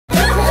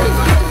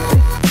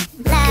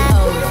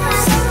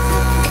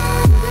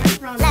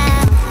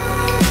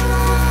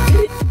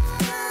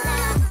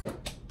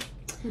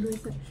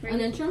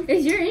intro?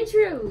 It's your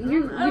intro.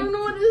 I don't know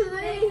what to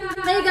say.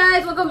 Hey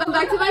guys, welcome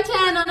back to my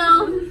channel.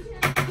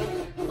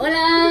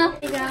 Hola.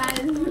 Hey guys.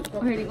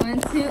 Ready?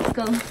 1, 2,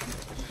 go.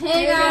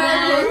 Hey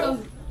guys.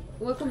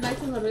 Welcome back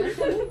to my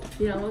channel.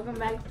 Yeah, welcome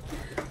back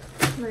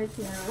to my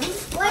channel.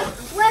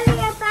 What are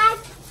you back?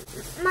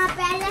 My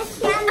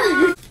brother's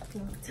channel.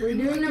 We're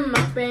doing a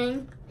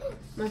mukbang.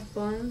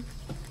 Mukbang.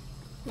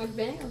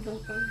 Mukbang or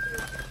mukbang?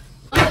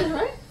 Oh, that's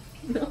right?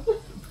 No.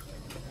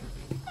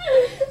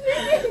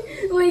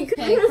 Wait,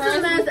 Okay,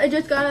 Christmas mess. I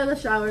just got out of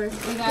the shower.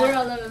 We're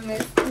all of a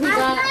mess. We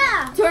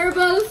got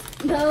turbos,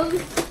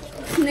 those,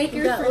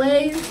 Snickers, got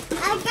Lay's.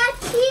 I got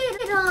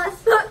Cheetos.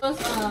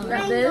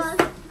 Got this.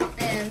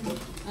 and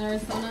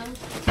Arizona.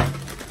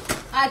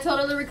 I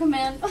totally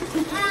recommend.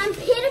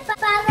 Peanut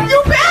butter.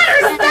 You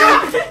better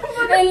stop!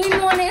 And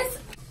limones.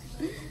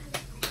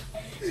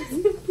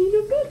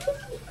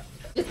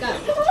 Just got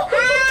it.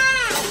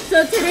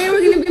 So today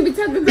we're gonna be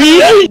talking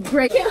about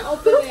break. I can't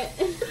open it.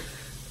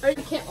 I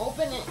can't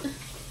open it.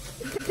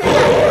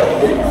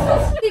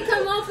 You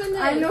come open it.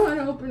 I know how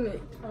to open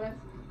it.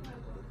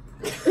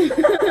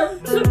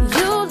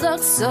 You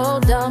look so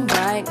dumb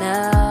right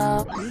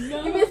now. I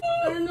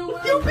don't know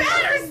why. You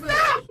better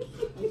stop!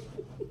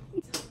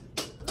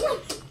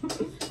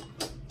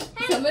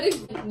 Somebody,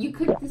 you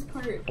cooked this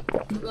part.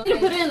 You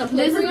put it in a plate.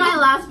 This is my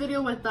last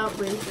video without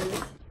braces.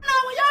 No,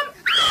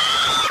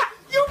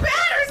 you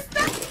better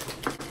stop!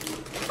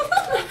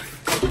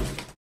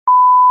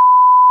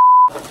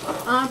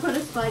 I'm gonna put a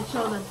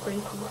slideshow that's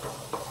braces.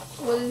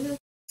 What is this?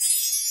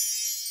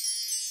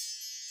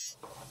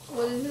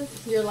 What is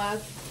this? Your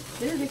last.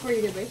 This is before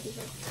you get braces.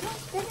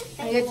 Right?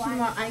 I get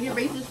tomorrow. I get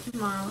braces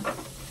tomorrow.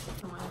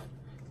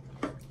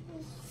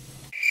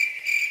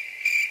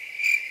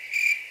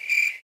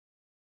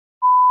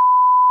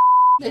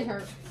 They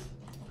hurt.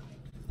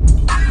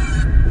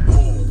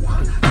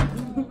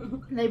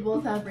 They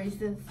both have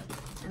braces.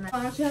 And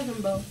I actually have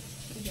them both.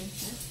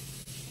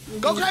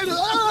 Go crazy!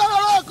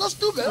 Go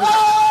stupid!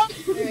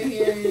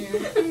 Here.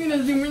 I'm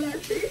gonna zoom in that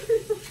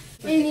face.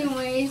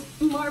 Anyways,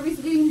 Marby's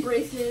getting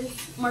braces.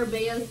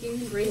 Marbella's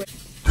getting braces.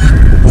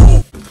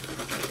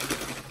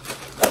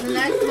 The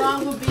next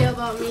vlog will be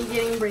about me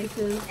getting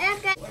braces.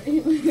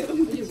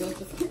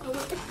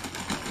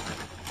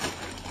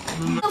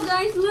 Oh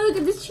guys, look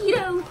at this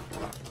Cheeto.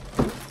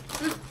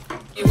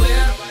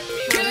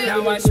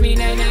 Now watch me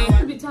now.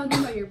 We'll be talking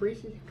about your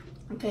braces.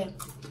 Okay.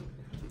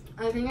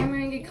 I think I'm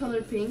gonna get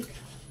color pink.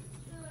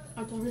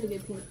 I told her to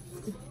get pink.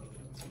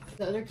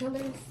 The other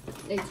colors,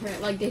 they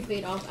turn like they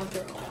fade off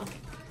after a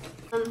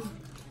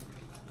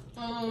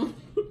while.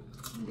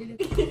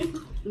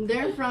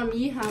 They're from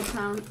Yeehaw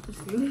Town.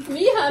 Excuse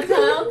me. Yeehaw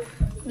Town.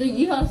 The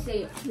Yeehaw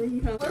state.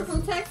 We're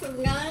from Texas,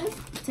 guys.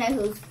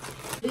 Texas.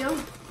 Video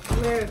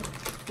where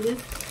this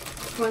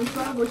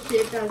SpongeBob was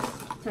shaped as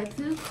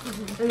Texas,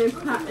 and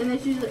then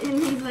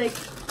he's like,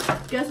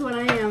 guess what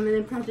I am, and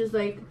then practice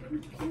like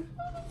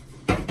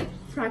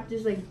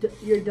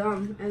you're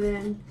dumb, and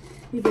then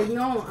he's like,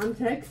 no, I'm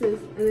Texas,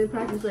 and then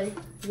practice like,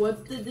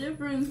 what's the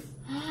difference?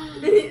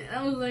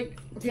 I was like,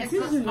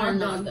 Texas are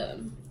not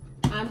them.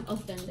 I'm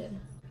offended.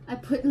 I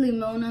put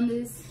limon on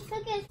this.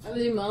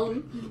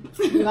 Limon.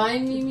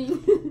 Lime, Mimi.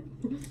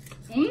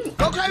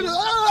 Go crazy!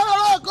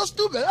 Go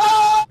stupid!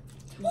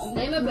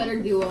 Name a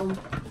better duo.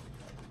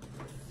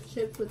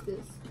 chips with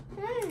this.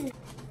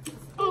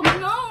 Oh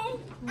no!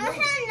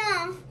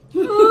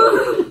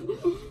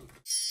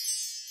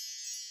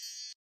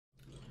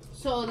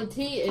 So the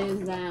tea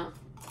is that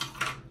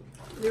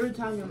They were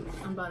talking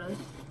about us.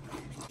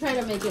 try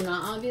to make it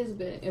not obvious,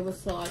 but it was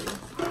so obvious.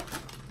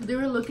 They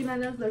were looking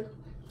at us like,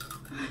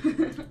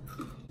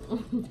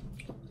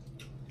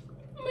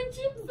 My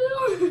chip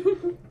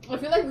fell. I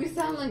feel like we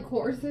sound like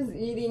horses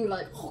eating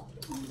like.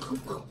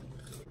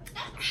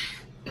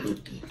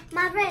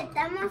 Madre,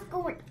 estamos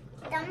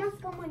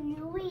como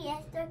Louis.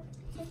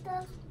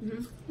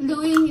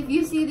 Louis, if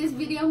you see this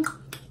video,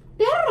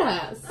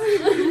 Perras.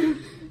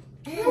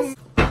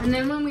 and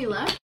then when we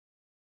left,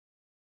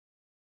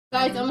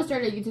 Guys, I'm gonna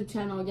start a YouTube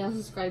channel. Y'all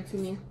subscribe to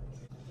me.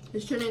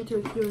 it's turned into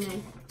a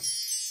Q&A.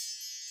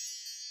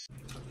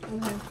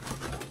 Okay.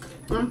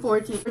 I'm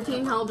 14.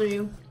 14, how old are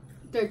you?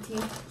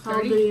 13. How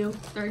old are you?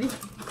 30.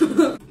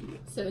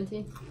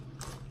 17.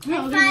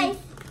 How old are you?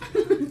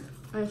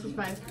 Oh, she's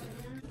 5.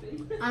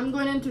 I'm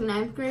going into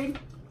 9th grade.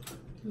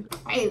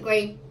 8th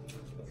grade.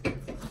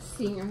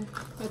 Senior.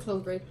 That's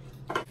 12th grade.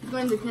 I'm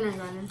going to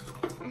kindergarten.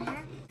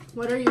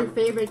 What are your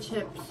favorite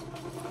chips?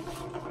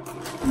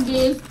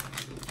 Yes.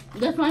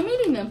 That's why I'm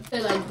eating them. I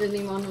like the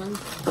limon ones.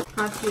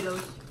 Hot Cheetos.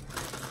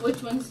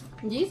 Which ones?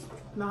 These?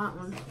 The hot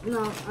ones.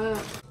 No,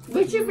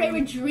 What's your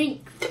favorite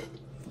drink?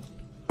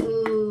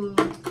 ooh,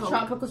 Coke.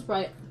 Tropical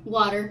Sprite.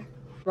 Water.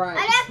 Sprite.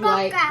 I like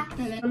Like,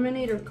 Coca. And then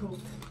Lemonade or Coke?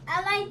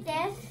 I like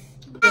this.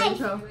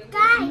 Intro.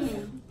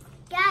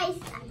 Guys,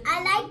 I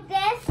like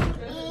this.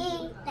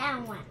 Eat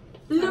that one.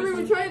 I never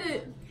even tried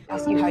it.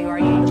 Ask you how you are,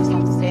 you just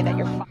have to say that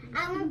you're fine.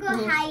 I'm gonna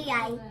go hi.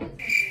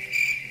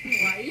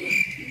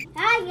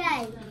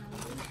 Hi.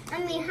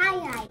 I mean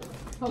hi.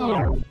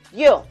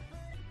 You.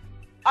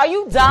 Are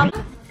you dumb?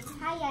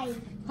 Hi,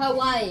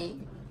 Hawaii.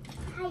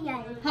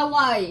 hi,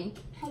 Hawaii.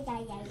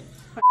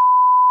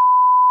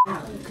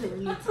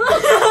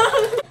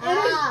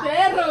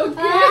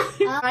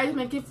 hi. Guys,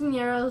 my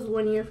quinceañera is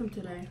 1 year from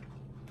today.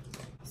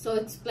 So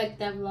expect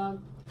that vlog.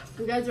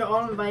 You guys are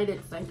all invited.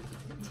 It's like,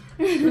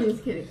 I'm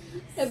just kidding.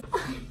 That's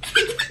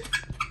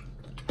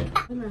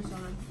not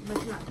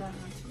that much.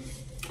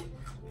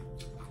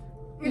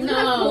 It's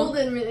not cold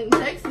in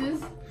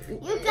Texas.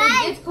 You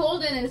guys, It's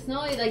cold and it's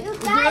snowy. Like, you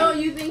guys, Girl,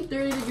 you think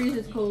 30 degrees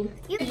is cold?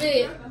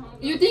 wait,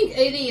 you think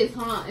 80 is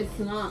hot? It's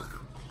not.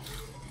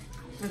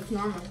 That's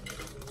normal.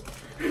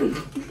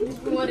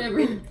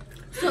 Whatever.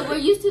 So we're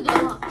used to the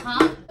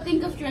hot.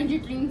 Think of Stranger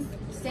Things.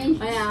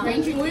 Stranger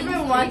We've Things.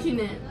 been watching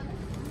it.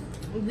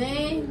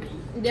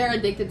 They're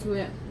addicted to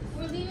it.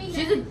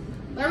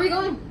 Where are we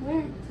going?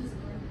 Where?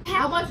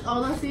 I watched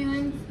all the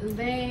seasons.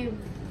 They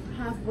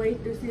halfway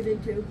through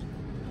season 2.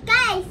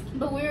 guys,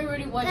 But we're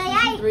already watching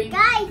guys, season 3.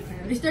 guys,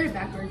 They started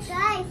backwards.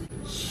 guys.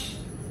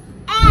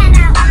 And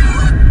I'm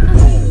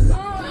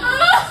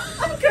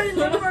cutting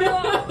the word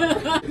off.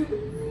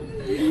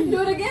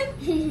 Do it again?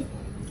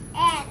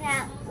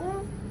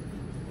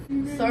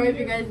 Sorry if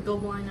you guys go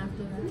blind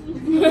after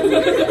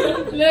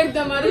that. Look,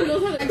 Damaris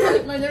knows how to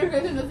touch my little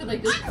face and does it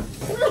like this.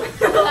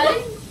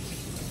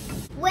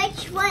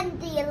 which one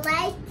do you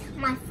like?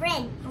 My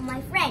friend, or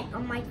my friend, or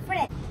my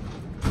friend?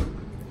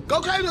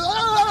 Go crazy.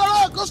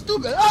 Go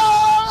stupid.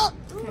 Ah!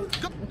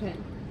 Okay.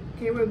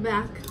 Okay, we're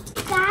back.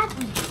 Dad,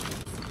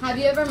 Have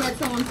you ever met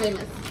someone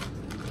famous?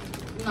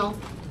 No.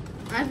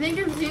 I think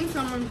I've seen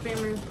someone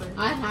famous, but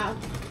I have.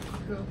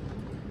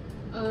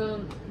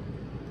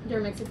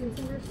 They're Mexican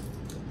singers.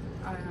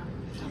 I don't know.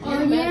 Oh,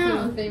 I met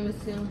someone famous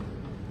too.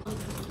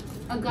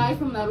 A guy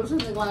from La Rosa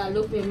de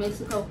Guadalupe in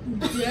Mexico.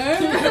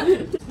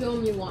 Yeah.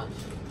 Film you watch.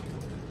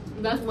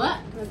 That's what?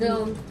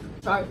 Film.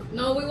 Sorry.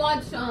 No, we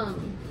watched What's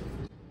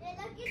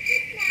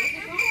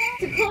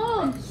it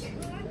called?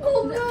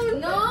 Oh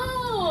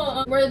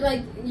no! Where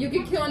like you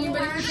could kill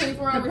anybody for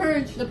 24 hours. The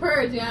Purge. The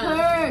Purge, yeah.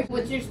 Purge.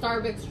 What's your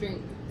Starbucks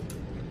drink?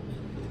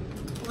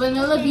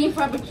 Vanilla bean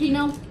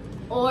frappuccino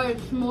or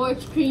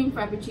s'mores cream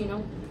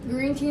frappuccino.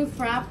 Green tea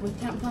frap with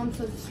 10 pumps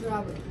of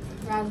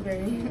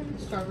raspberry.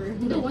 Strawberry.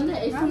 The one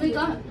that April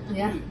got.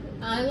 Yeah.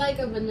 I like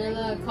a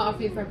vanilla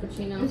coffee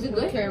frappuccino Is it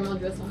with good? caramel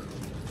drizzle.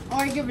 Or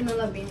I give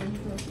vanilla bean.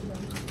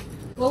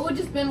 What would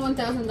you spend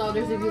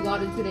 $1,000 if you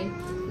got it today?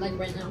 Like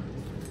right now?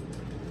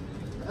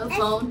 A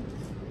phone.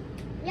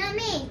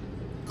 yummy,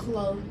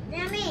 Clothes.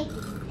 yummy.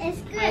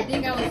 It's good. I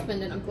think I would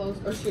spend it on clothes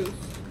or shoes.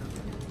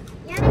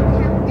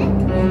 Yummy,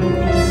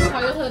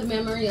 Childhood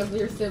memory of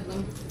your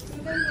sibling.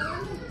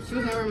 She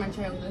was never in my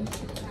childhood.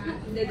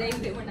 The days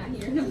they were not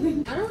here.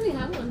 I don't really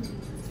have one.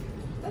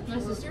 My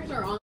sisters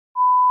are on.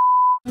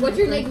 What's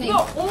your nickname?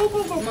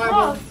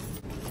 Marble.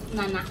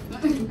 Nana.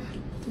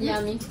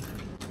 Yummy.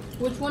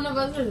 Which one of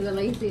us is the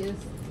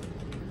laziest?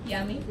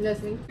 Yummy.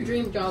 Leslie. Your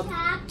dream job?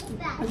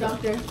 A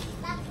doctor.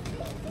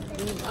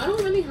 I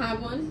don't really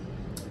have one.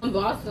 I'm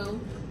boss though.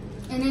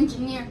 An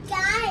engineer.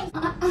 guys.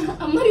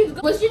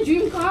 What's your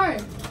dream car?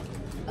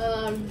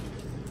 A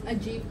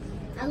Jeep.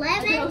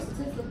 11.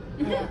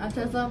 A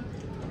Tesla.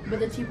 But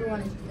the cheaper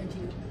one is a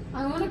Jeep.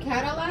 I want a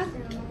Cadillac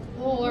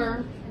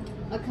or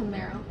a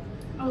Camaro.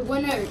 A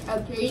winner, a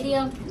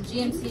Cadia,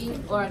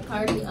 GMC, or a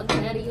Cardi, a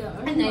Cadia,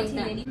 or anything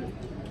like that.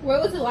 Where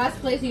was the last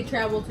place you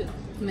traveled to?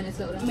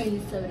 Minnesota.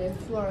 Minnesota.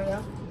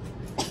 Florida.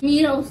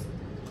 Mitos.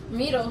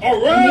 Mitos.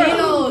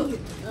 Needles.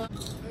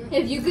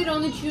 If you could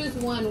only choose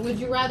one, would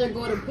you rather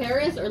go to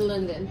Paris or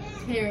London?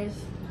 Paris.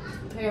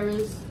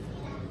 Paris.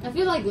 I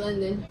feel like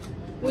London.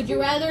 Would you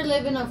rather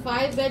live in a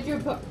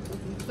five-bedroom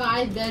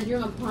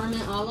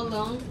apartment all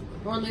alone,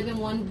 or live in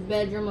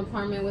one-bedroom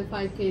apartment with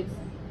 5 kids?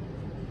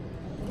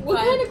 What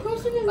kind of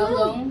question is that?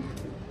 Alone.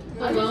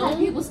 I just Alone? have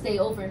people stay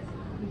over.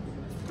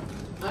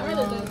 I'd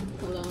rather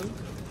live alone.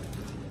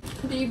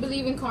 Do you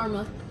believe in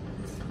karma?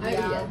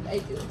 Yeah. I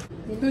do.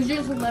 Who's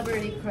your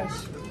celebrity crush?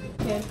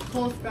 Okay.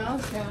 Cole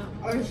Sprouse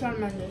or Shawn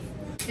Mendes?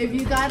 If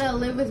you gotta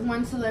live with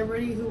one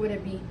celebrity, who would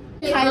it be?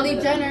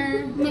 Kylie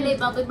Jenner. Millie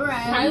Bobby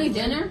Brown. Kylie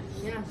Jenner?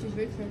 Yeah, she's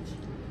rich.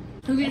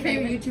 Who's your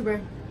favorite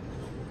YouTuber?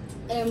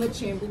 Emma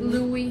Chamberlain.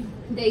 Louis.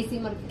 Daisy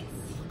Marquez.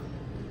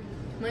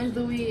 Mine's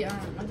Louis.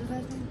 What's his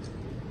last name?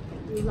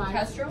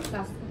 Castro.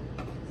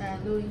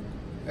 Louis.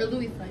 Or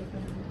Louis Life.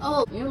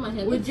 Oh, You're my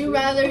head. Would you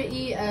rather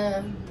eat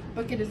a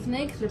bucket of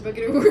snakes or a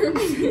bucket of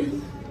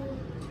worms?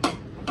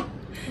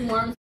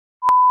 Worms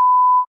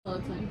all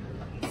the time.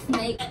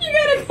 snake. You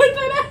gotta cut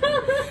that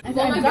out.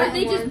 Well, my I got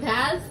birthday one. just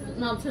passed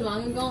not too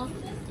long ago,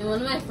 and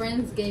one of my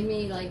friends gave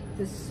me like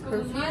this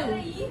perfume,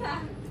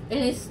 and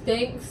it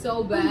stinks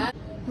so bad.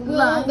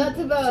 Well, that's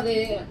about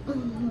it.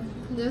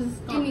 Just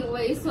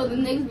Anyway, so the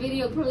next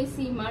video probably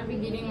see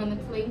Marvin getting on the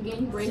plane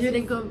getting You're braces.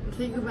 gonna go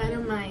say goodbye to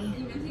my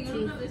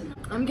teeth.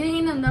 I'm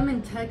getting a numb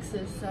in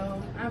Texas,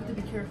 so I have to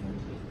be careful.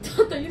 I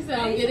thought you said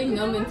I'm getting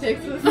numb in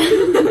Texas.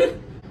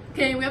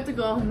 Okay, we have to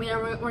go.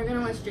 We're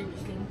gonna watch Stranger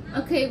Things.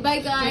 Okay, bye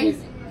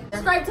guys.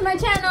 Subscribe to my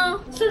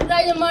channel.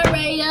 Subscribe to my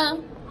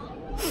radio.